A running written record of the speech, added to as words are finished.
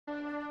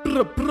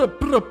Skirt.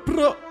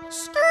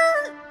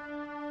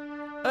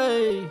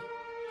 Hey,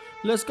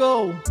 let's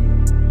go.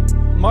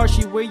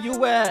 Marshy, where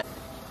you at?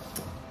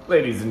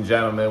 Ladies and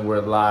gentlemen,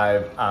 we're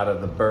live out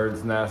of the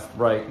Bird's Nest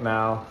right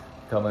now,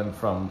 coming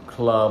from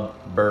Club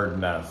Bird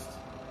Nest.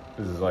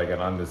 This is like an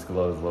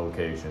undisclosed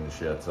location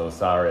shit, so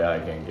sorry I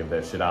can't give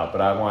that shit out.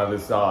 But I wanted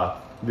this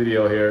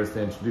video here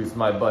to introduce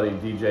my buddy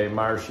DJ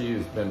Marshy,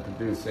 who's been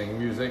producing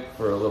music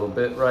for a little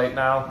bit right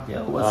now.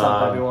 Yeah, what's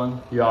up,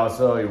 everyone? He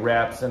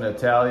raps in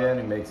Italian.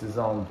 He makes his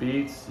own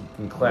beats. He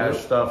can clash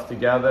stuff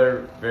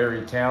together.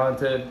 Very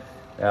talented.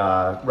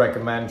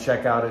 Recommend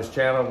check out his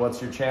channel.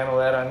 What's your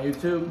channel at on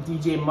YouTube?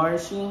 DJ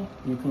Marshy.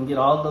 You can get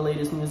all the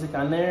latest music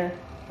on there.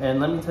 And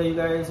let me tell you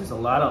guys, there's a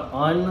lot of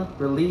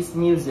unreleased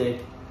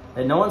music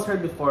that no one's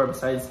heard before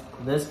besides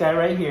this guy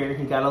right here.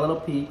 He got a little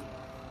peek.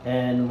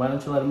 And why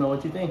don't you let him know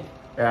what you think?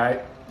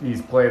 Yeah,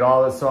 he's played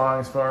all the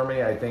songs for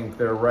me. I think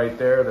they're right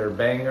there. They're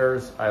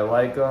bangers. I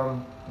like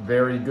them.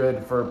 Very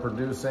good for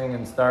producing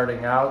and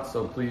starting out,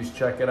 so please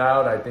check it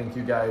out. I think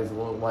you guys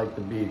will like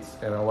the beats,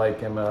 and I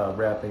like him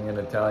rapping in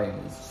Italian.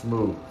 He's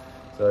smooth,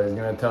 so he's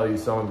going to tell you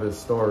some of his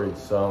stories.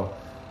 So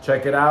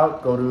check it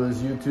out. Go to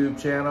his YouTube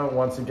channel.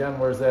 Once again,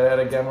 where's that at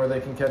again where they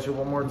can catch it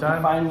one more time? You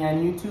can find me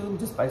on YouTube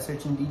just by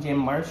searching DJ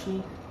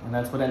Marshy, and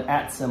that's with an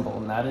 @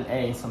 symbol, not an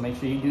A, so make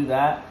sure you do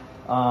that.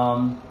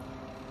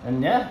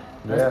 And yeah,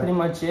 that's pretty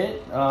much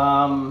it. We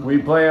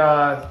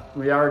are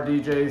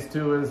DJs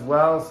too as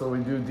well, so we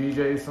do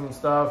DJ some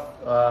stuff.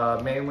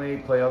 Mainly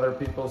play other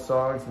people's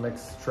songs,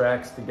 mix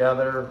tracks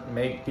together,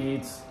 make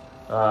beats,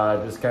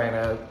 just kind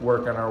of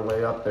working our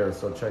way up there.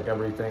 So check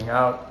everything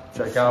out.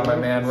 Check out my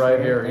man right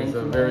here. He's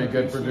a very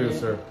good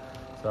producer.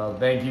 So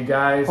thank you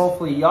guys.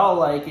 Hopefully y'all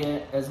like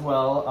it as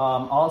well.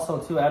 Also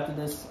too, after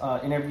this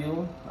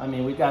interview, I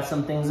mean, we got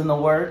some things in the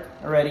work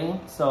already.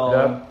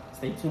 So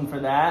stay tuned for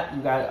that.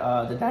 You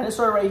got the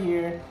dinosaur right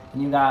here,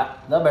 and you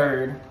got the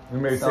bird. We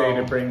may say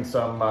to bring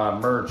some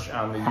merch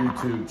on the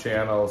YouTube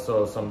channel.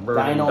 So some bird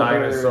and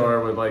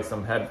dinosaur with like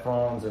some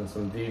headphones and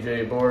some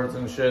DJ boards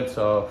and shit.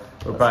 So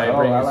we'll probably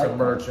bring you some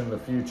merch in the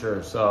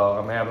future. So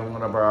I'm having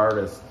one of our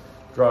artists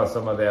draw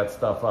some of that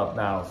stuff up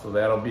now. So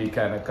that'll be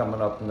kind of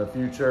coming up in the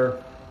future.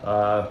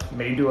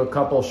 May do a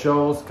couple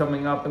shows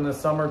coming up in the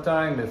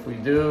summertime. If we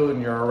do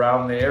and you're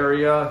around the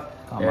area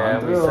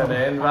and we send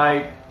an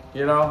invite,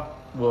 you know,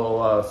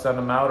 we'll send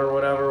them out or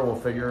whatever. We'll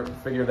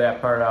figure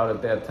that part out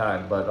at that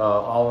time. But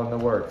all in the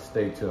works.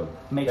 Stay tuned.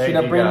 Make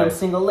sure to bring them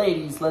single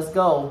ladies. Let's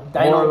go.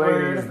 More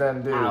ladies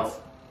than dudes. Out.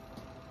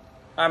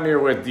 I'm here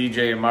with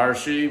DJ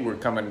Marshy. We're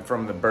coming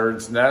from the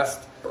Bird's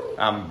Nest.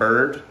 I'm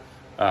Bird.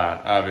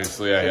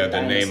 Obviously, I had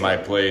to name my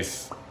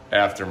place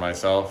after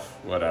myself.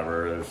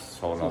 Whatever, it's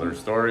a whole nother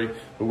story.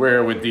 But we're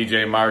here with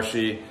DJ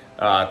Marshy,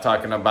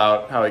 talking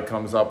about how he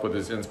comes up with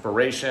his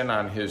inspiration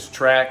on his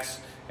tracks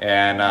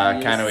and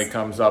kind of he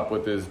comes up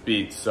with his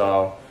beats.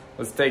 So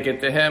let's take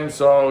it to him.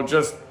 So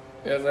just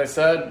as I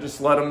said,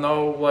 just let him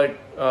know like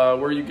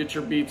where you get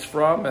your beats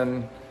from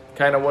and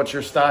kind of what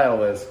your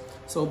style is.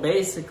 So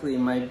basically,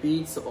 my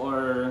beats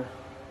are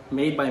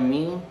made by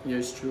me,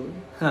 yours truly.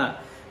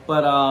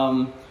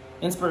 But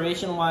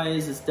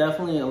inspiration-wise, it's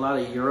definitely a lot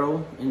of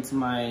Euro into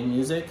my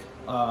music.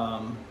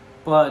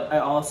 But I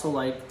also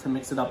like to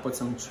mix it up with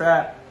some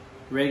trap,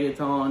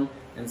 reggaeton,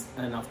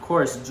 and of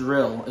course,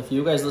 drill. If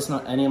you guys listen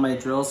to any of my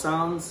drill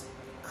sounds,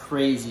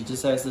 crazy.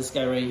 Just ask this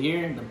guy right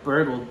here. The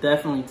bird will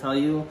definitely tell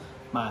you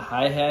my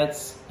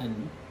hi-hats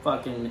and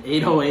fucking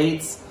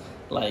 808s,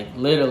 like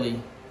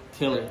literally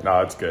killer.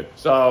 No, it's good.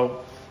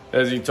 So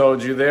as he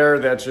told you there,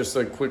 that's just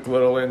a quick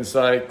little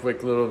insight,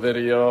 quick little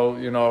video,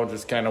 you know,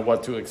 just kind of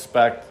what to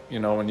expect, you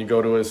know, when you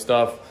go to his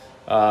stuff.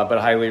 But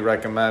I highly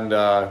recommend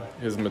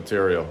his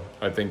material.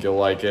 I think you'll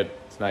like it.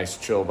 It's a nice,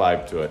 chill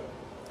vibe to it.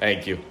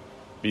 Thank you.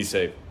 Be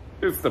safe.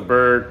 It's the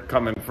bird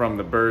coming from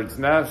the Bird's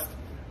Nest.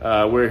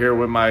 We're here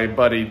with my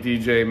buddy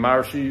DJ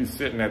Marshy, who's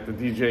sitting at the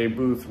DJ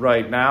booth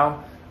right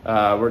now.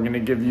 We're going to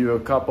give you a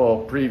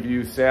couple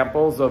preview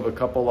samples of a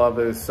couple of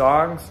his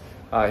songs.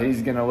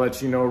 He's going to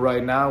let you know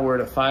right now where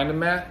to find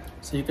him at.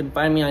 So you can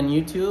find me on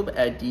YouTube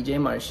at DJ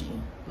Marshy.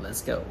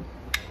 Let's go.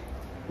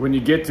 When you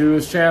get to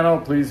his channel,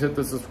 please hit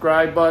the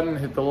subscribe button,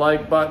 hit the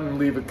like button,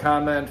 leave a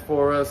comment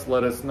for us.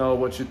 Let us know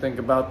what you think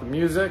about the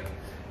music.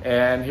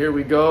 And here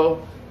we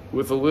go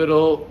with a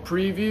little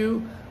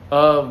preview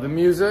of the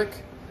music.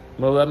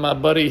 I'm going to let my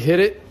buddy hit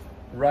it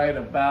right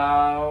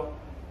about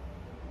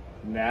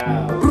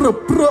now.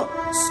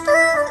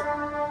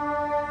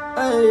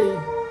 Hey,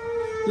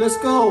 let's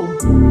go.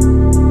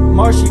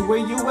 Marshy, where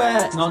you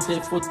at? Non te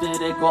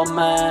fottere con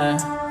me.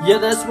 Yeah,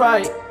 that's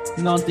right.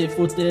 Non te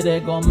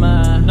fottere con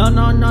me. No,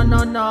 no, no,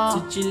 no,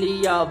 no.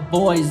 Sicilia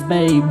boys,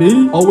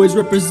 baby. Always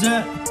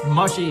represent.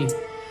 Marshy,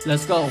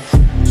 let's go.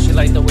 She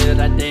like the way that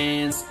I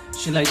dance.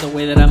 She like the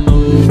way that I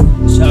move.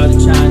 Shawty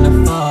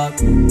tryna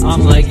fuck.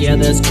 I'm like, yeah,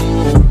 that's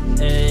cool.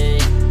 Hey,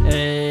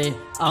 hey.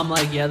 I'm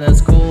like, yeah,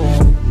 that's cool.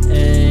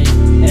 Hey,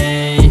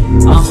 hey.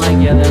 I'm like,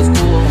 yeah, that's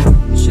cool.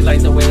 She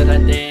like the way that I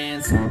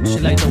dance. She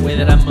like the way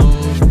that I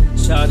move.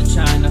 Shawty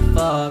tryna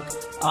fuck.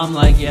 I'm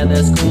like, yeah,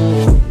 that's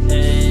cool.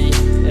 Hey,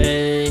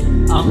 hey.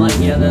 like,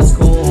 yeah, that's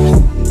cool.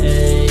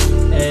 Hey,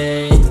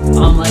 hey,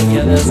 I'm like,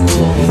 yeah, that's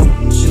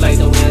cool. She like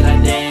the way that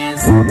I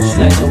dance, she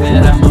like the way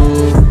that I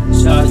move.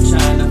 Shawty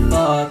tryna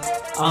fuck,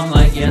 I'm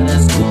like, yeah,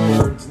 that's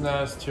cool. Bird's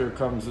Nest, here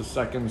comes the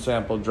second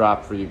sample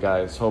drop for you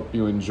guys. Hope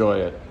you enjoy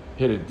it.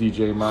 Hit it,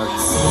 DJ Mark.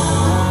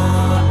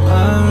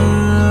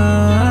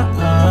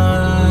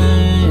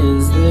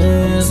 Is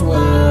this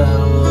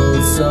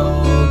world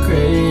so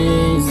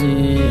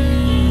crazy?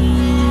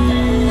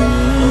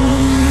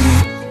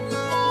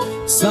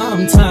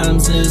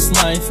 Sometimes this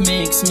life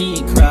makes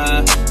me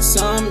cry.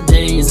 Some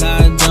days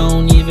I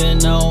don't even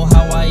know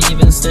how I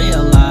even stay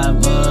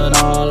alive, but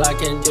all I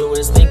can do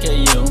is think